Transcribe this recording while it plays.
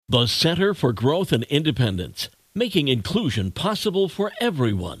The Center for Growth and Independence, making inclusion possible for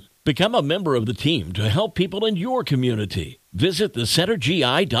everyone. Become a member of the team to help people in your community. Visit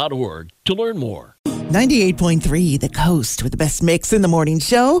thecentergi.org to learn more. 98.3 The Coast with the best mix in the morning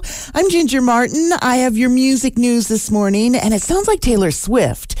show. I'm Ginger Martin. I have your music news this morning, and it sounds like Taylor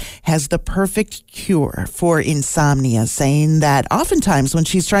Swift has the perfect cure for insomnia, saying that oftentimes when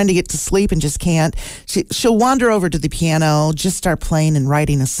she's trying to get to sleep and just can't, she'll wander over to the piano, just start playing and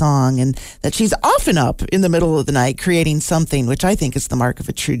writing a song, and that she's often up in the middle of the night creating something, which I think is the mark of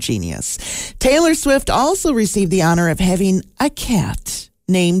a true genius. Taylor Swift also received the honor of having a cat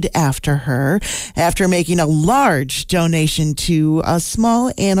named after her after making a large donation to a small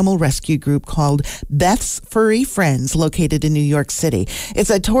animal rescue group called Beth's Furry Friends, located in New York City. It's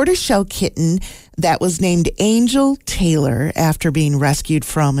a tortoiseshell kitten that was named Angel Taylor after being rescued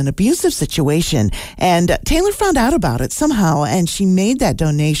from an abusive situation. And Taylor found out about it somehow, and she made that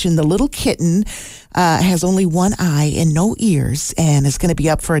donation. The little kitten has only one eye and no ears, and is going to be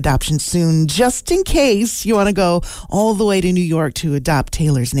up for adoption soon, just in case you want to go all the way to New York to adopt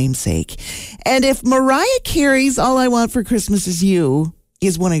Taylor's namesake. And if Mariah Carey's All I Want for Christmas Is You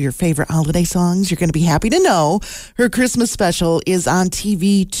is one of your favorite holiday songs, you're going to be happy to know her Christmas special is on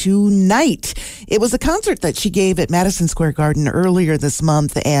TV tonight. It was a concert that she gave at Madison Square Garden earlier this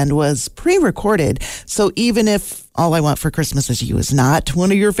month and was pre-recorded. So even if All I Want for Christmas Is You is not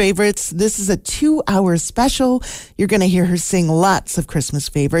one of your favorites, this is a 2-hour special. You're going to hear her sing lots of Christmas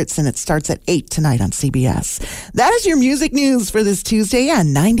favorites, and it starts at 8 tonight on CBS. That is your music news for this Tuesday on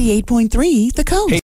 98.3 The Coast.